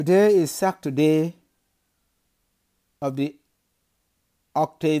Today is Saturday of the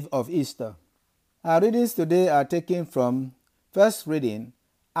octave of Easter. Our readings today are taken from first reading,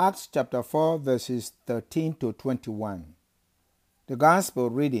 Acts chapter 4 verses 13 to 21. The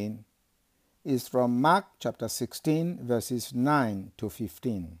gospel reading is from Mark chapter 16 verses 9 to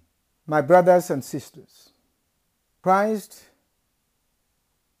 15. My brothers and sisters, Christ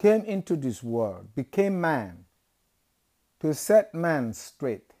came into this world, became man, to set man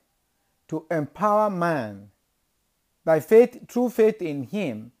straight, to empower man by faith, through faith in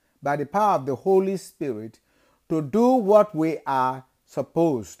him, by the power of the Holy Spirit, to do what we are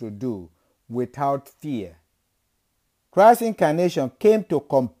supposed to do without fear. Christ's incarnation came to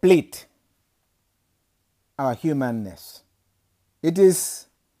complete our humanness. It is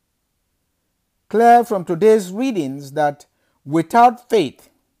clear from today's readings that without faith,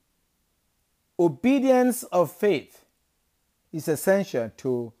 obedience of faith is essential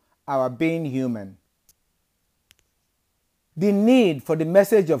to our being human. The need for the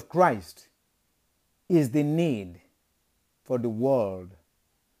message of Christ is the need for the world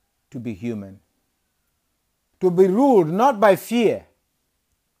to be human, to be ruled not by fear,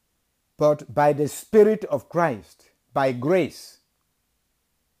 but by the Spirit of Christ, by grace.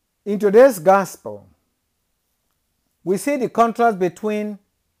 In today's gospel, we see the contrast between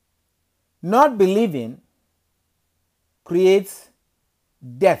not believing creates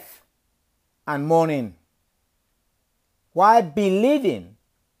death and mourning, while believing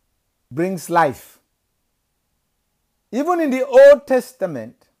brings life. Even in the Old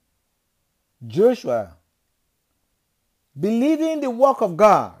Testament, Joshua, believing the work of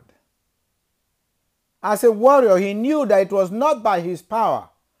God, as a warrior, he knew that it was not by his power,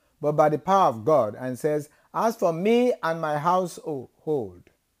 but by the power of God, and says, "As for me and my household,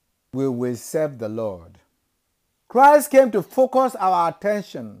 we will serve the Lord." Christ came to focus our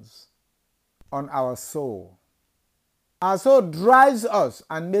attentions on our soul. Our soul drives us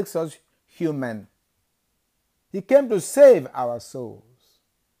and makes us human. He came to save our souls.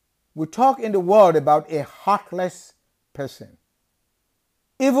 We talk in the world about a heartless person.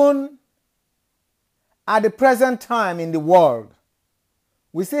 Even at the present time in the world,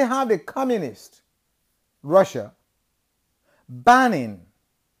 we still have the communist Russia banning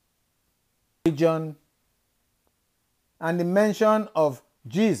religion and the mention of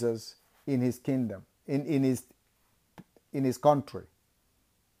Jesus in his kingdom, in his country.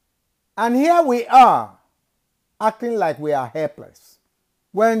 And here we are, acting like we are helpless.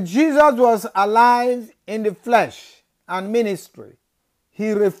 When Jesus was alive in the flesh and ministry,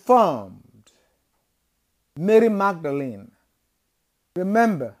 he reformed Mary Magdalene.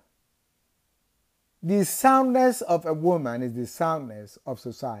 Remember, the soundness of a woman is the soundness of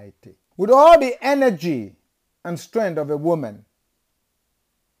society. With all the energy and strength of a woman,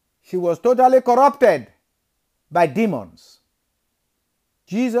 she was totally corrupted by demons.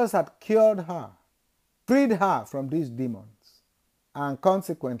 Jesus had cured her, freed her from these demons, and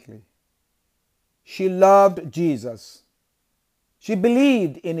consequently, she loved Jesus. She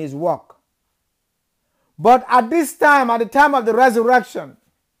believed in his work. But at this time, at the time of the resurrection,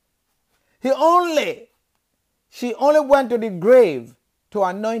 she only went to the grave to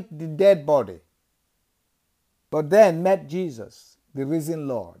anoint the dead body, but then met Jesus, the risen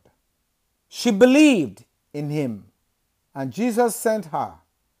Lord. She believed in him, and Jesus sent her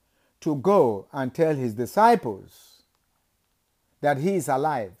to go and tell his disciples that he is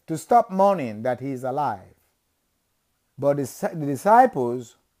alive, to stop mourning that he is alive. But the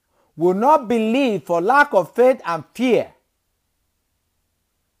disciples would not believe for lack of faith and fear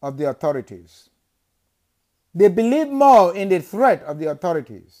of the authorities. They believed more in the threat of the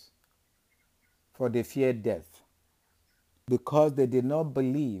authorities, for they feared death, because they did not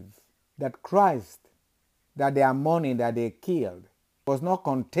believe that Christ, that they are mourning, that they killed, was not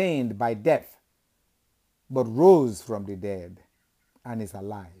contained by death, but rose from the dead and is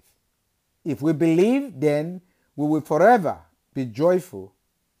alive. If we believe, then we will forever be joyful.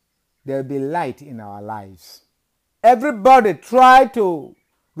 There will be light in our lives. Everybody tried to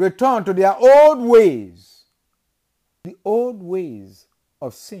return to their old ways, the old ways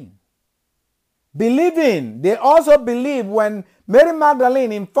of sin. Believing, they also believed when Mary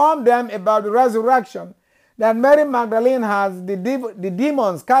Magdalene informed them about the resurrection, that Mary Magdalene has the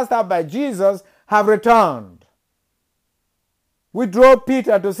demons cast out by Jesus have returned. We drove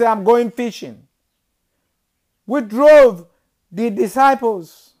Peter to say, "I'm going fishing." We drove the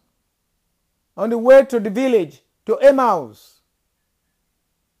disciples on the way to the village, to Emmaus.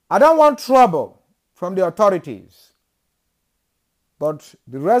 I don't want trouble from the authorities. But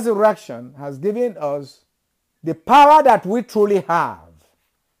the resurrection has given us the power that we truly have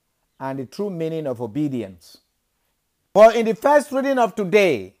and the true meaning of obedience. For in the first reading of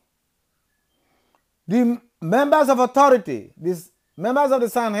today, the members of authority, these members of the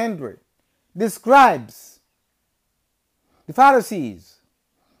Sanhedrin, the scribes, the Pharisees,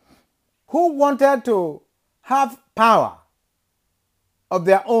 who wanted to have power of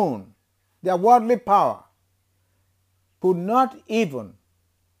their own, their worldly power, could not even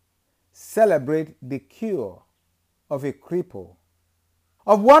celebrate the cure of a cripple,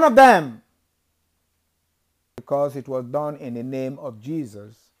 of one of them, because it was done in the name of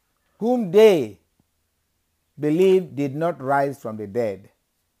Jesus, whom they believed did not rise from the dead.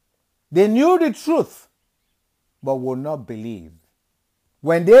 They knew the truth, but would not believe.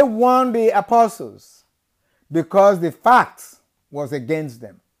 When they warned the apostles, because the facts was against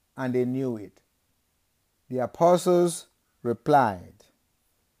them, and they knew it, the apostles replied,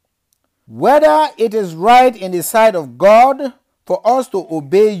 "Whether it is right in the sight of God for us to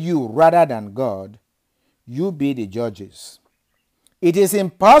obey you rather than God, you be the judges. It is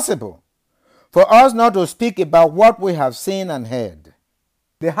impossible for us not to speak about what we have seen and heard."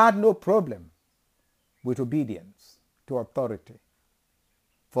 They had no problem with obedience to authority.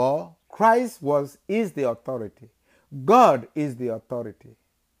 For Christ is the authority. God is the authority.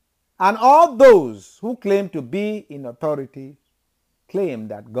 And all those who claim to be in authority claim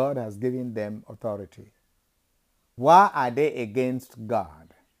that God has given them authority. Why are they against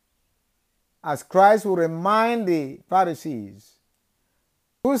God? As Christ will remind the Pharisees,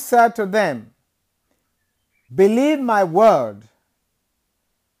 who said to them, "Believe my word,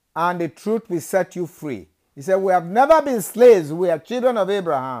 and the truth will set you free." He said, "We have never been slaves, we are children of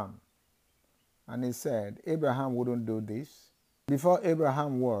Abraham." And he said, Abraham wouldn't do this. Before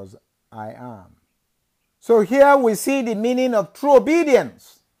Abraham was, I am. So here we see the meaning of true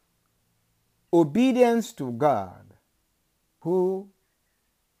obedience. Obedience to God, who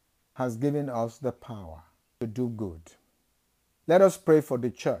has given us the power to do good. Let us pray for the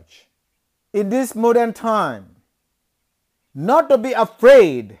church in this modern time, not to be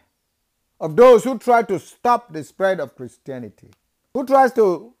afraid of those who try to stop the spread of Christianity, who tries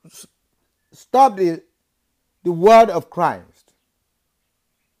to stop the word of Christ,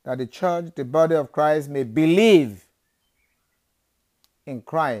 that the church, the body of Christ, may believe in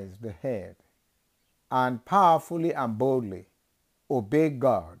Christ, the head, and powerfully and boldly obey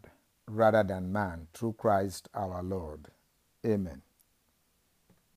God rather than man, through Christ our Lord. Amen.